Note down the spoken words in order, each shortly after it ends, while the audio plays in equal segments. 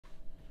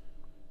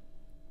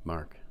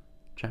Mark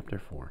chapter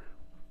 4.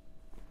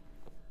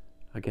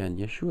 Again,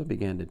 Yeshua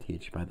began to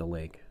teach by the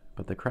lake,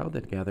 but the crowd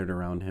that gathered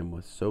around him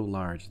was so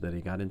large that he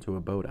got into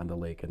a boat on the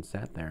lake and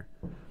sat there,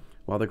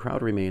 while the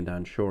crowd remained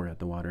on shore at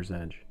the water's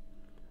edge.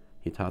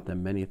 He taught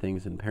them many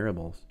things in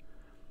parables.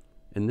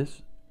 In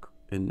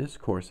this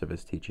course of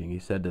his teaching, he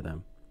said to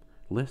them,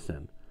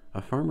 "Listen,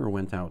 a farmer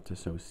went out to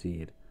sow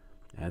seed.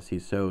 As he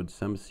sowed,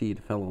 some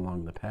seed fell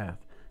along the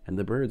path, and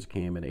the birds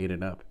came and ate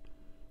it up.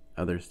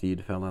 Other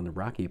seed fell on the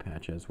rocky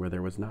patches where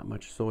there was not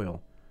much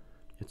soil.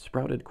 It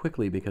sprouted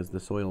quickly because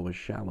the soil was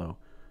shallow,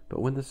 but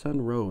when the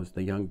sun rose,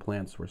 the young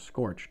plants were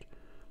scorched,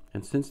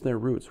 and since their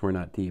roots were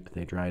not deep,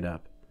 they dried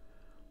up.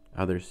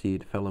 Other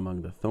seed fell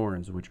among the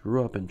thorns, which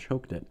grew up and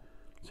choked it,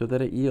 so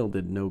that it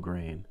yielded no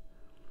grain.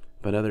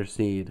 But other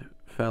seed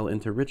fell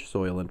into rich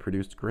soil and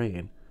produced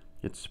grain.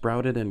 It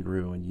sprouted and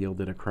grew and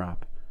yielded a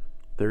crop,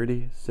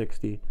 30,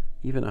 60,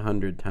 even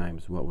 100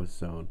 times what was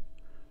sown."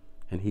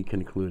 And he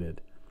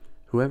concluded,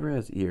 "Whoever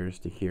has ears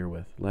to hear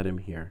with, let him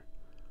hear."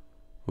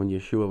 When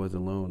Yeshua was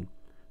alone,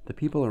 the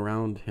people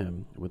around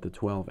him with the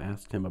 12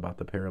 asked him about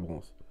the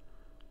parables.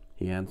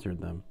 He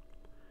answered them,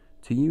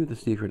 "To you the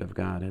secret of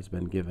God has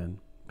been given,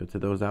 but to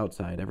those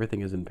outside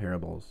everything is in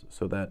parables,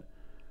 so that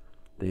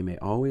they may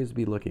always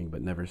be looking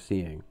but never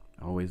seeing,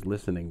 always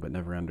listening but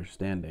never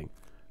understanding.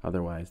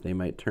 Otherwise they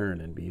might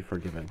turn and be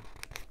forgiven."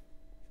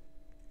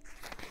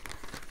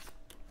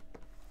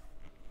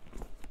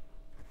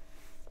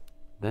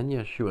 Then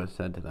Yeshua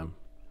said to them,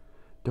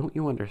 "Don't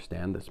you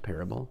understand this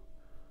parable?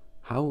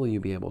 How will you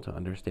be able to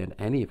understand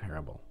any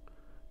parable?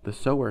 The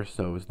sower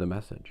sows the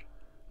message.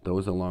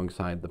 Those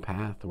alongside the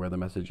path where the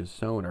message is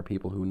sown are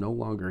people who no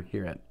longer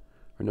hear it,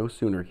 or no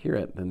sooner hear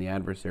it than the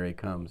adversary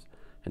comes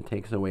and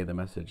takes away the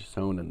message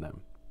sown in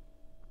them.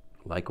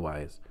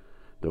 Likewise,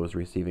 those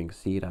receiving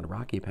seed on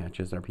rocky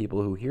patches are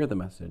people who hear the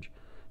message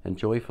and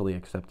joyfully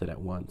accept it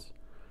at once,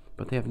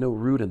 but they have no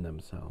root in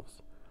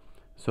themselves.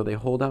 So they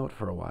hold out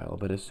for a while,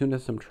 but as soon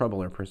as some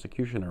trouble or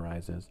persecution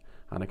arises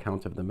on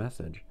account of the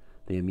message,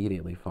 they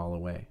immediately fall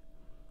away.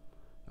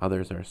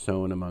 Others are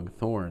sown among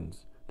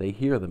thorns. They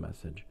hear the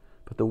message,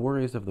 but the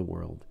worries of the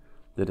world,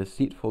 the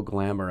deceitful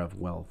glamour of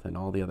wealth, and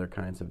all the other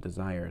kinds of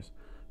desires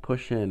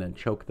push in and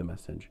choke the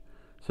message,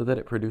 so that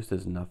it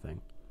produces nothing.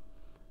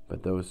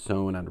 But those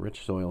sown on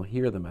rich soil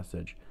hear the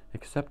message,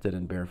 accept it,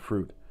 and bear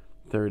fruit,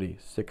 30,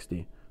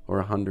 60, or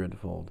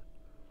 100-fold.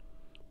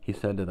 He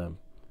said to them,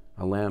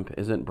 "A lamp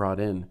isn't brought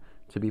in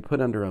to be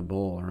put under a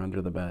bowl or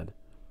under the bed,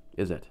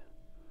 is it?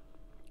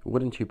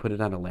 Wouldn't you put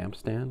it on a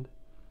lampstand?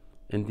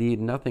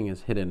 Indeed, nothing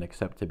is hidden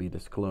except to be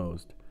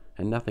disclosed,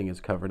 and nothing is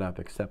covered up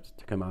except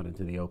to come out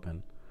into the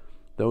open.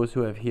 Those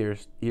who have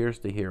ears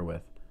to hear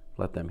with,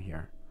 let them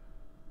hear."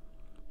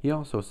 He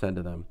also said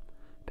to them,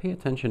 "Pay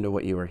attention to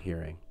what you are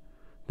hearing.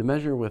 The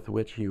measure with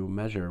which you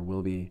measure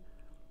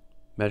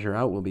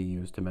out will be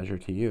used to measure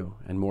to you,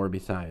 and more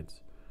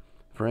besides.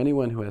 For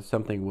anyone who has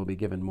something will be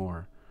given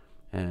more,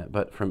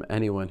 but from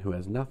anyone who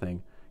has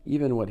nothing,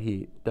 even what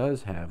he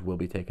does have will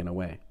be taken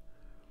away."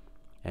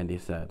 And he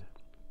said,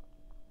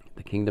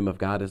 "The kingdom of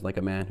God is like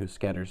a man who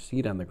scatters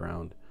seed on the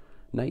ground.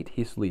 Night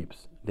he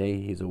sleeps,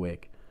 day he's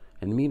awake,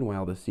 and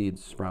meanwhile the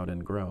seeds sprout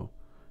and grow.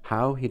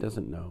 How, he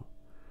doesn't know.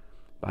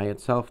 By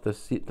itself the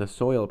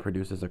soil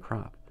produces a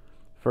crop,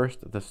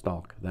 first the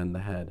stalk, then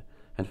the head,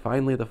 and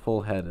finally the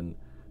full head and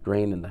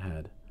grain in the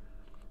head.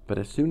 But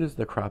as soon as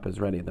the crop is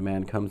ready, the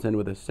man comes in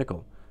with a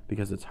sickle,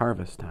 because it's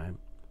harvest time."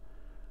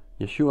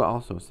 Yeshua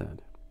also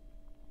said,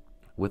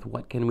 "With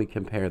what can we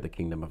compare the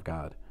kingdom of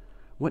God?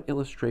 What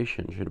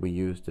illustration should we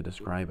use to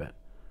describe it?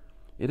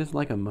 It is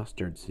like a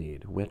mustard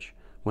seed, which,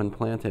 when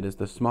planted, is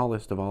the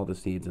smallest of all the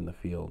seeds in the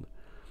field.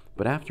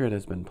 But after it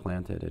has been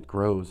planted, it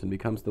grows and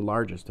becomes the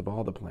largest of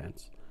all the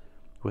plants,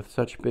 with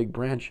such big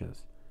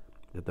branches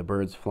that the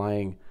birds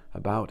flying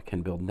about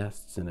can build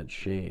nests in its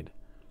shade."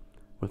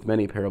 With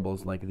many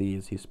parables like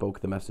these, he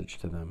spoke the message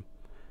to them,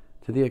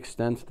 to the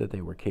extent that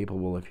they were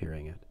capable of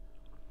hearing it.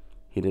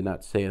 He did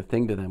not say a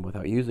thing to them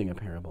without using a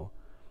parable.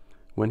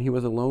 When he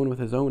was alone with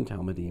his own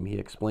Talmudim, he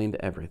explained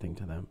everything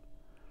to them.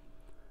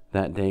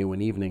 That day,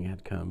 when evening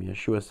had come,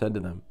 Yeshua said to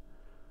them,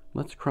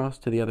 "Let's cross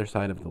to the other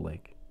side of the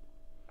lake."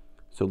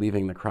 So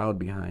leaving the crowd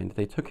behind,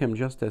 they took him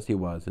just as he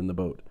was in the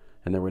boat,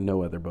 and there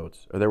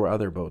were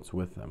other boats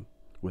with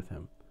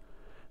him.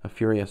 A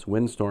furious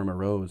windstorm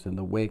arose, and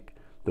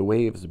the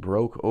waves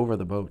broke over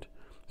the boat,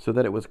 so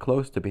that it was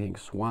close to being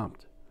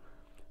swamped.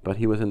 But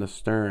he was in the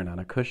stern on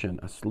a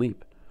cushion,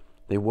 asleep.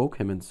 They woke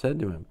him and said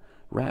to him,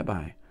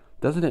 "Rabbi,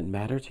 doesn't it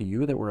matter to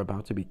you that we're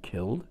about to be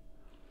killed?"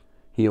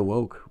 He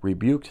awoke,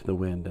 rebuked the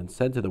wind, and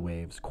said to the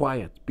waves,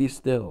 "Quiet, be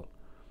still."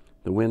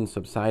 The wind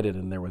subsided,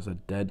 and there was a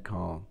dead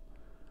calm.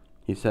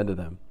 He said to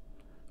them,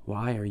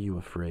 "Why are you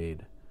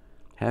afraid?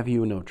 Have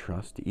you no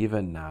trust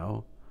even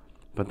now?"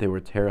 But they were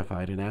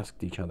terrified and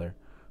asked each other,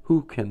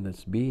 "Who can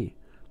this be,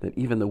 that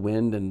even the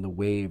wind and the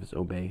waves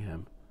obey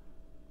him?"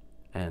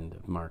 End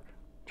of Mark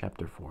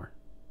chapter 4.